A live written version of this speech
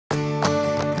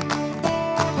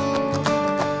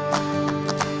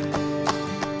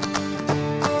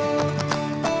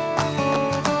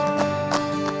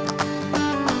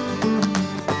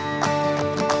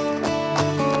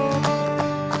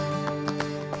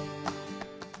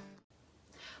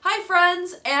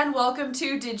friends, and welcome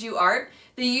to Did You Art,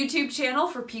 the YouTube channel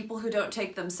for people who don't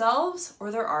take themselves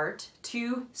or their art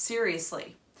too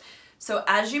seriously. So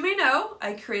as you may know,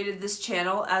 I created this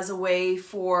channel as a way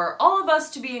for all of us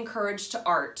to be encouraged to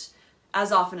art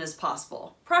as often as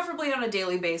possible, preferably on a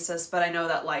daily basis, but I know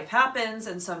that life happens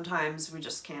and sometimes we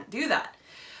just can't do that.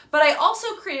 But I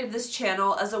also created this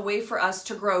channel as a way for us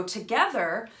to grow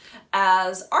together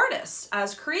as artists,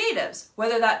 as creatives,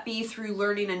 whether that be through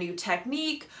learning a new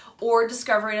technique or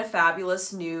discovering a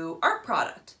fabulous new art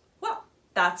product. Well,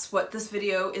 that's what this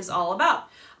video is all about.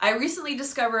 I recently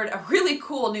discovered a really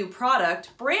cool new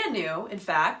product, brand new in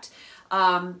fact,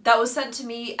 that was sent to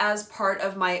me as part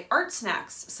of my Art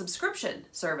Snacks subscription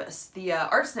service, the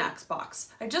Art Snacks box.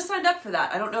 I just signed up for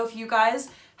that. I don't know if you guys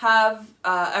have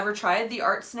ever tried the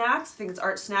Art Snacks. I think it's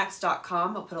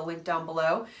artsnacks.com. I'll put a link down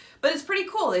below. But it's pretty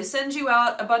cool. They send you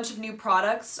out a bunch of new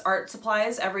products, art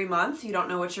supplies every month. You don't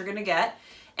know what you're going to get.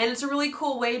 And it's a really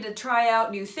cool way to try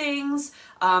out new things,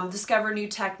 discover new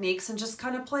techniques, and just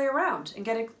kind of play around and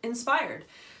get inspired.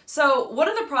 So one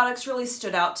of the products really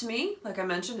stood out to me. Like I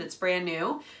mentioned, it's brand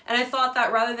new. And I thought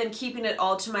that rather than keeping it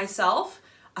all to myself,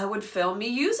 I would film me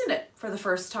using it for the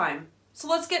first time. So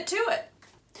let's get to it.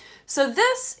 So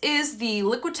this is the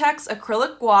Liquitex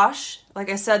Acrylic Gouache. Like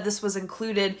I said, this was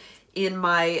included in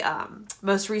my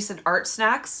most recent Art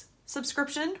Snacks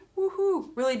subscription.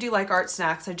 Woohoo! Really do like Art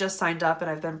Snacks. I just signed up and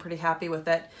I've been pretty happy with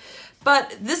it.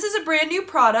 But this is a brand new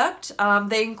product.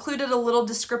 They included a little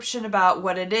description about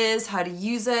what it is, how to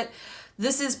use it.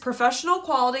 This is professional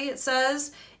quality, it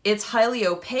says. It's highly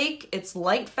opaque, it's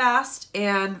light fast,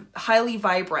 and highly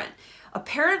vibrant.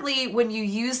 Apparently, when you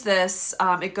use this,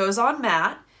 it goes on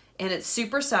matte, and it's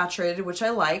super saturated, which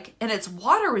I like, and it's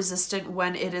water resistant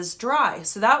when it is dry.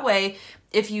 So that way,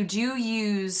 if you do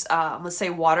use, let's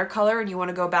say watercolor and you want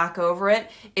to go back over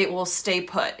it, it will stay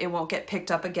put. It won't get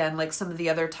picked up again like some of the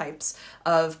other types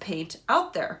of paint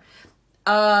out there.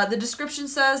 The description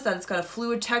says that it's got a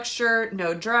fluid texture,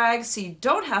 no drag, so you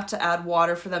don't have to add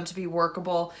water for them to be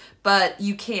workable, but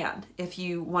you can if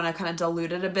you want to kind of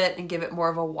dilute it a bit and give it more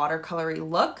of a watercolory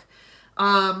look.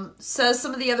 Says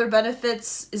some of the other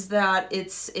benefits is that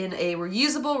it's in a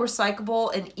reusable,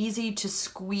 recyclable, and easy to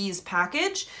squeeze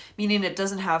package, meaning it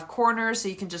doesn't have corners, so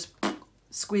you can just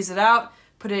squeeze it out,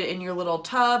 put it in your little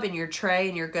tub, in your tray,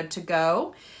 and you're good to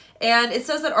go. And it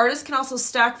says that artists can also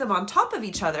stack them on top of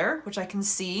each other, which I can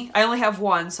see. I only have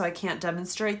one, so I can't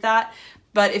demonstrate that.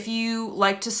 But if you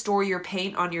like to store your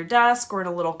paint on your desk or in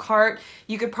a little cart,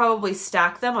 you could probably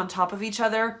stack them on top of each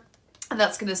other, and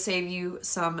that's going to save you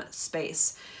some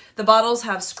space. The bottles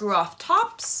have screw-off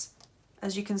tops,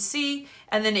 as you can see,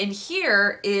 and then in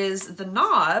here is the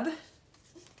knob,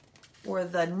 or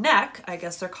the neck, I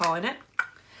guess they're calling it.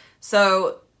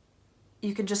 So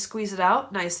you can just squeeze it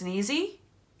out nice and easy.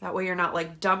 That way you're not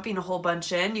like dumping a whole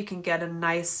bunch in. You can get a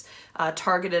nice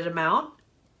targeted amount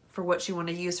for what you want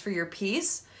to use for your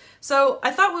piece. So I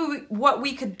thought what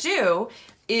we could do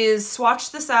is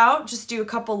swatch this out, just do a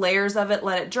couple layers of it,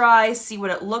 let it dry, see what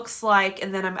it looks like,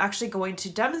 and then I'm actually going to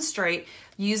demonstrate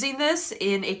using this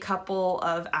in a couple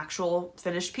of actual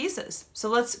finished pieces. So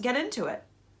let's get into it.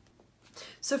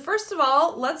 So first of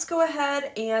all, let's go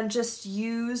ahead and just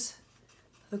use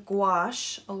the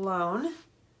gouache alone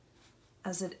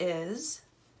as it is.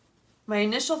 My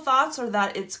initial thoughts are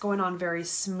that it's going on very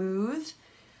smooth.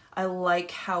 I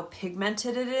like how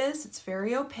pigmented it is. It's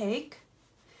very opaque.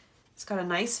 It's got a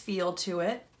nice feel to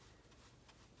it.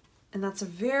 And that's a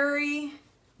very,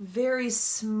 very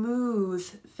smooth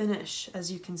finish,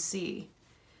 as you can see.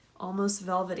 Almost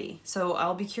velvety. So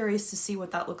I'll be curious to see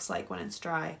what that looks like when it's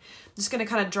dry. I'm just going to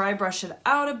kind of dry brush it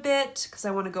out a bit because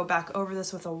I want to go back over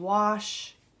this with a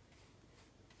wash.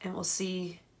 And we'll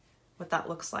see what that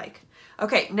looks like.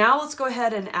 Okay, now let's go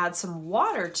ahead and add some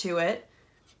water to it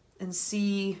and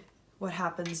see what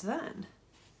happens then.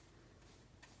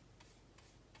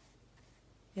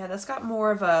 Yeah, that's got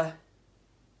more of a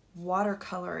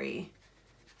watercolory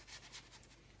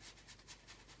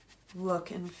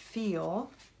look and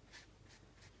feel,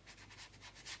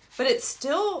 but it's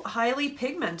still highly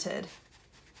pigmented.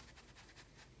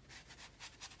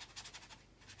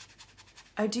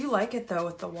 I do like it though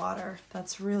with the water.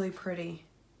 That's really pretty.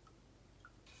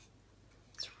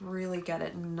 Let's really get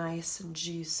it nice and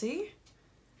juicy.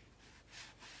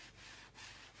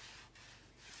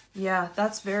 Yeah,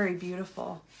 that's very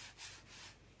beautiful.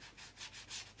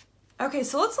 Okay,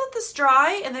 so let's let this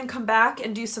dry and then come back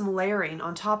and do some layering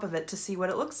on top of it to see what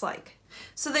it looks like.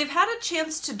 So they've had a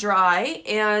chance to dry,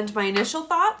 and my initial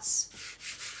thoughts,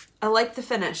 I like the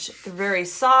finish. They're very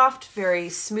soft, very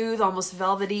smooth, almost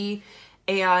velvety,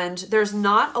 and there's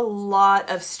not a lot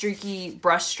of streaky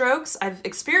brush strokes. I've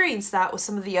experienced that with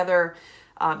some of the other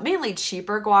mainly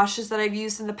cheaper gouaches that I've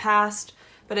used in the past,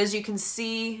 but as you can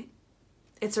see,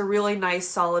 it's a really nice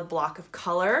solid block of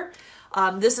color.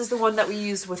 This is the one that we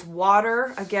used with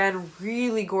water. Again,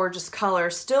 really gorgeous color,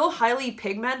 still highly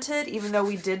pigmented even though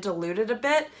we did dilute it a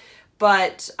bit,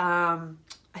 but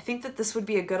I think that this would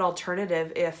be a good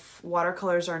alternative if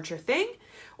watercolors aren't your thing,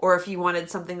 or if you wanted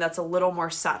something that's a little more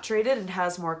saturated and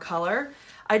has more color.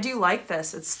 I do like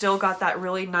this. It's still got that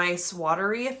really nice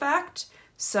watery effect.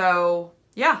 So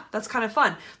yeah, that's kind of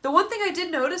fun. The one thing I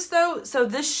did notice though, so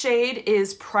this shade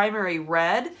is primary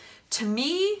red. To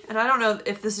me, and I don't know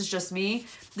if this is just me,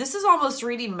 this is almost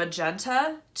reading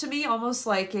magenta to me, almost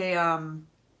like a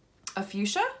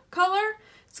fuchsia color.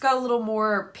 It's got a little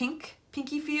more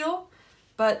pinky feel.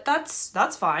 But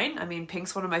that's fine. I mean,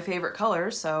 pink's one of my favorite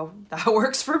colors, so that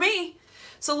works for me.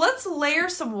 So let's layer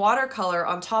some watercolor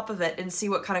on top of it and see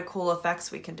what kind of cool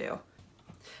effects we can do.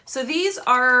 So these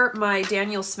are my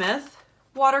Daniel Smith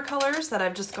watercolors that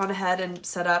I've just gone ahead and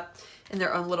set up in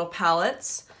their own little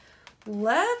palettes.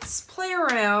 Let's play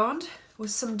around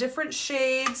with some different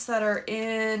shades that are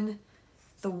in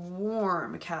the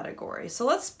warm category. So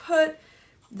let's put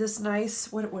this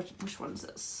nice, which one is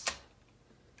this?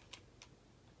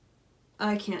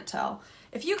 I can't tell.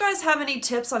 If you guys have any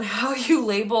tips on how you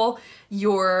label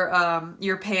your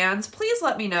pans, please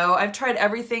let me know. I've tried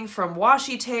everything from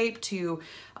washi tape to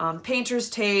painter's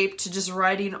tape to just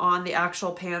writing on the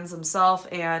actual pans themselves,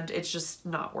 and it's just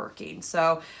not working.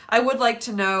 So I would like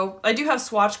to know. I do have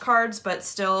swatch cards, but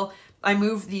still I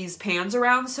move these pans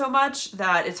around so much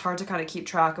that it's hard to kind of keep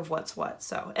track of what's what.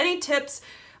 So any tips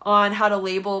on how to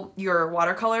label your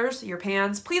watercolors, your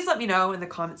pans, please let me know in the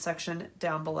comment section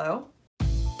down below.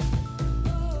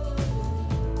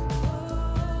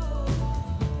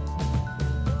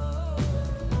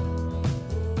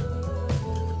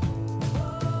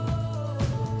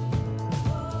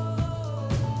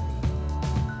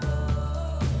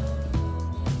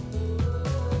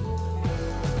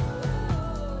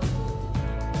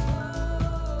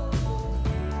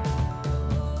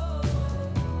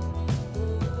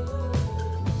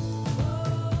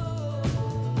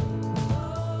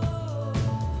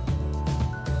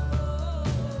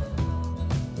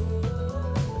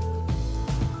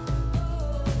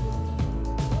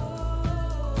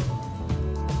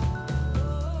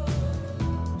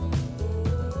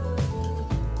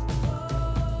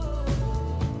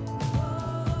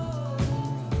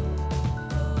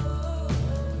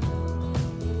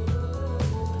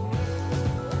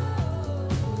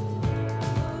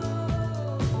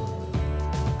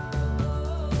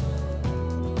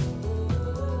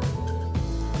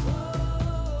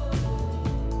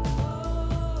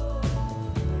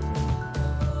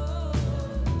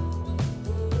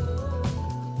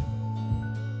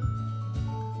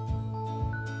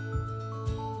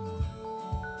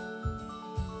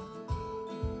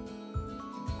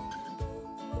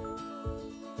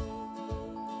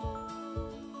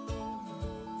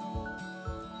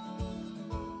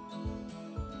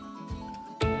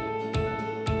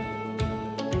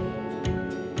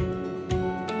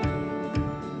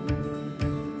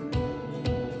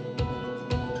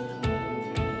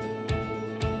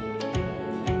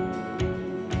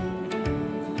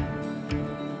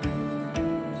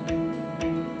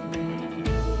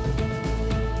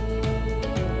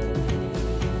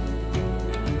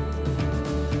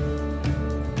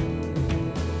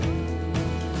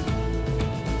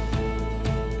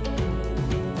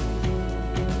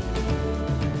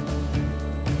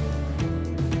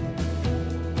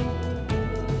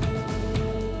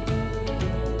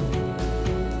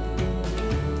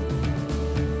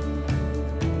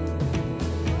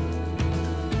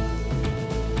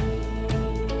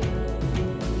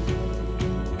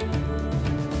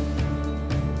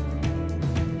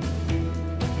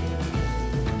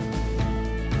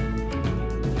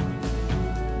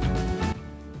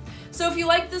 So if you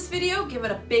liked this video, give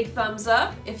it a big thumbs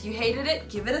up. If you hated it,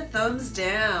 give it a thumbs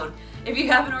down. If you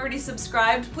haven't already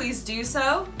subscribed, please do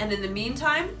so. And in the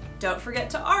meantime, don't forget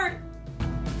to art.